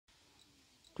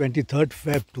23rd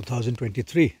Feb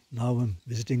 2023. Now I'm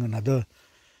visiting another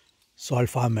soil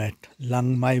farm at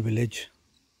Langmei village,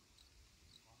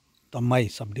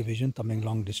 Tamei subdivision,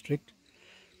 Tamenglong district.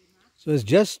 So it's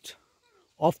just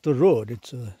off the road.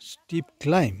 It's a steep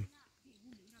climb.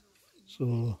 So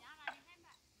you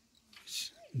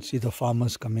can see the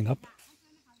farmers coming up.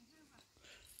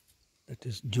 That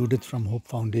is Judith from Hope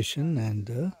Foundation and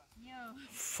the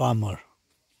farmer.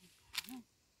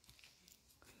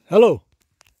 Hello.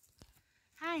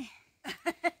 Hi.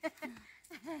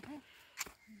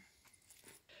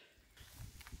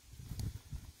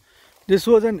 This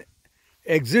was an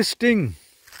existing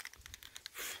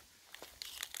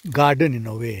garden in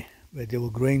a way, where they were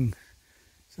growing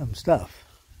some stuff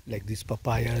like these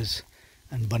papayas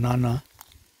and banana,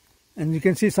 and you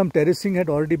can see some terracing had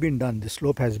already been done. The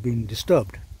slope has been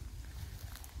disturbed,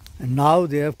 and now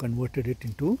they have converted it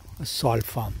into a salt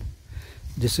farm.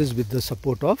 This is with the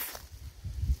support of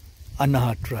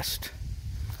ANAHA Trust.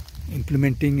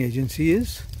 Implementing agency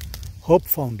is Hope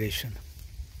Foundation.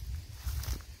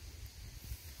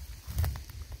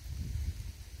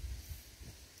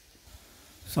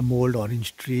 Some old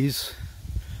orange trees,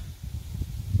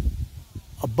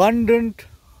 abundant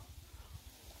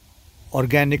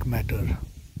organic matter.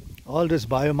 All this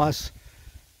biomass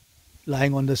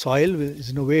lying on the soil is,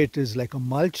 in a way, it is like a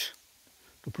mulch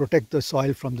to protect the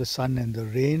soil from the sun and the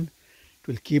rain. It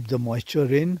will keep the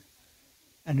moisture in,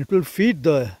 and it will feed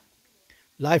the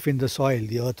life in the soil,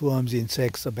 the earthworms,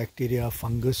 insects, the bacteria,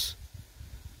 fungus,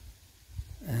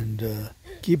 and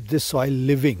keep this soil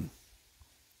living,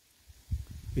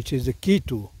 which is the key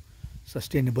to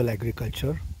sustainable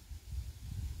agriculture.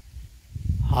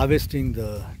 Harvesting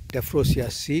the Tephrosia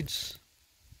seeds.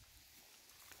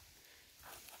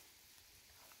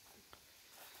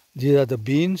 These are the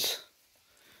beans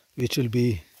which will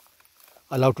be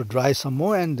allowed to dry some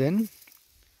more and then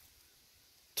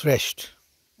threshed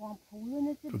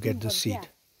to get the seed.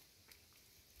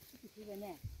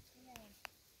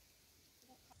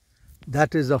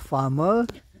 That is a farmer,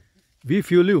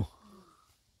 Wiphiuliu,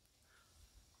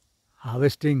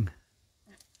 harvesting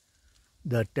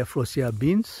the Tephrosia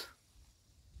beans.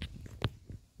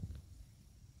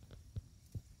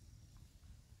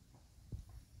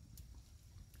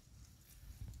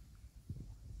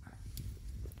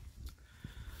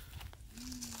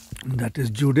 And that is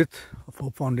Judith of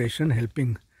Hope Foundation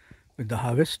helping with the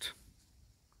harvest.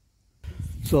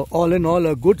 So all in all,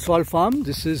 a good salt farm.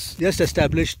 This is just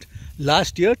established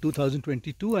last year,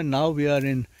 2022, and now we are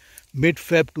in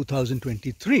mid-Feb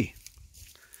 2023.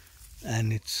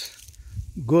 And it's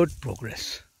good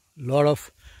progress. A lot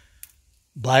of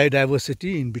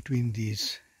biodiversity in between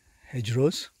these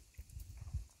hedgerows.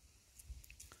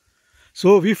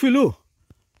 So Wiphiuliu,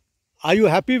 are you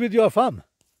happy with your farm?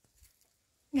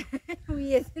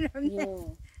 Yes.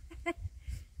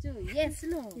 Yes,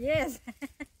 no. Yes.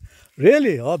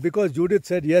 Really? Or because Judith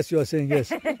said yes, you are saying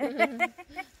yes?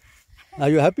 Are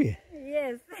you happy?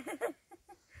 Yes.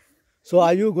 So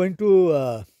are you going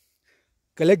to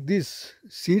collect these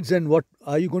seeds, and what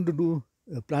are you going to do?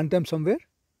 Plant them somewhere?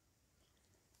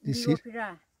 These seeds?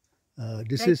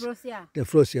 This is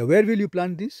Tephrosia. Where will you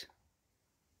plant these?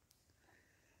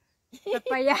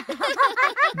 Papaya.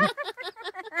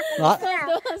 Stop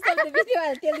the video,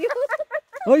 I'll tell you.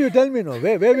 Oh, you tell me no.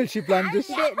 Where will she plant this?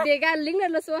 They got link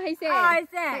na so hay say. I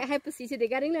say. Hay position they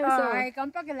got link na so. I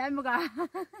come back and mo ka.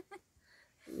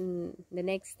 The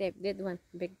next step, that one,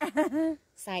 big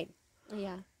side.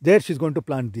 Yeah. There she's going to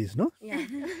plant these, no? Yeah.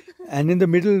 And in the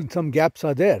middle, some gaps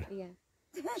are there. Yeah.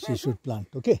 She should plant,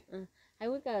 okay? I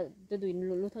would go to do in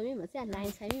Lutomi,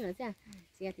 line side,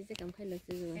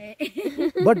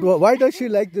 But why does she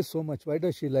like this so much? Why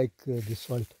does she like this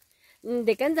salt?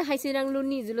 They can't hide sirang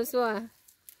luni zulosoa.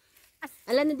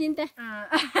 Alan dinte.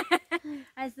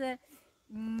 I said,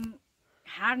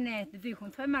 harne, the do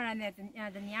contomarane,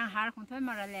 the young har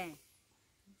contomarale.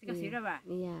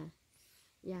 Yeah.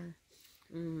 Yeah.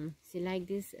 She like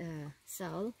this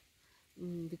soil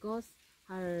because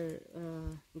her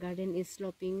garden is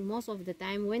sloping. Most of the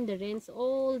time when the rains,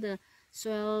 all the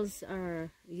soils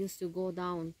are used to go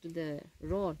down to the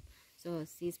road. So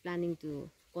she's planning to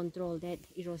control that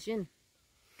erosion.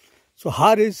 So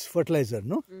har is fertilizer,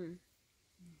 no?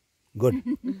 Good.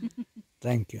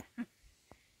 Thank you.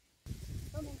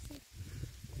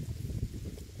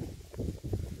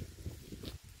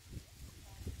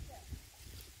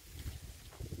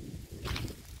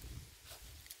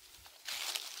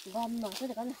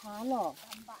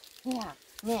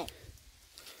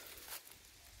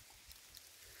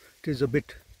 It is a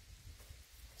bit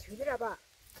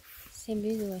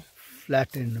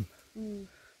flat and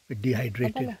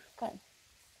dehydrated.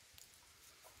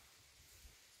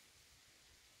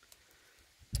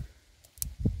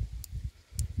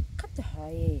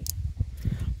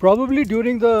 Probably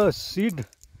during the seed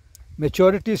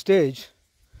maturity stage,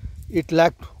 it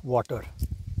lacked water.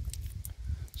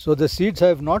 So the seeds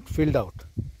have not filled out.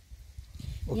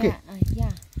 Okay.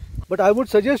 Yeah. But I would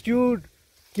suggest you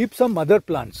keep some other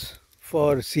plants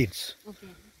for seeds. Okay.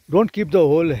 Don't keep the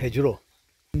whole hedgerow.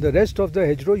 The rest of the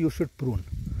hedgerow you should prune.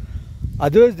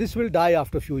 Otherwise this will die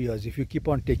after a few years if you keep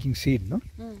on taking seed. No?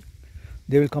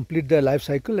 They will complete their life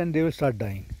cycle and they will start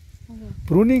dying. Okay.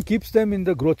 Pruning keeps them in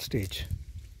the growth stage.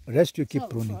 Rest you keep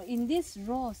pruning. So in this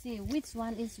row, see which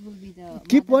one will be the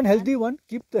Keep mother one healthy one.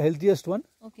 Keep the healthiest one.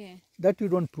 Okay. That you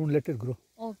don't prune, let it grow.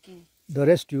 Okay. The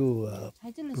rest you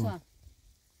prune.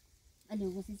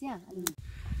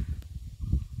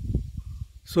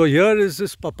 So here is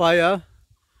this papaya,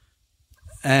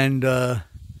 and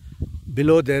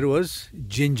below there was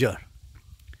ginger,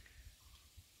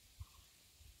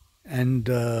 and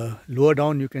lower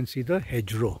down you can see the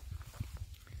hedgerow.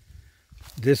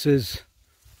 This is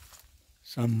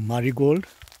some marigold,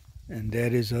 and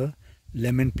there is a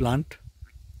lemon plant.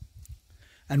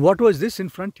 And what was this in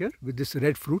front here with this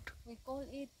red fruit? We call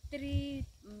it tree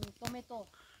tomato.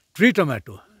 Tree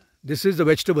tomato. This is the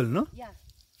vegetable, no? Yeah,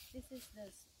 this is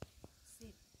the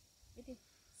seed. It is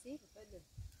seed.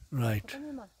 Right.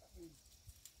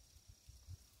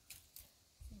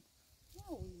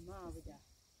 Oh,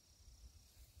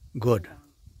 Good.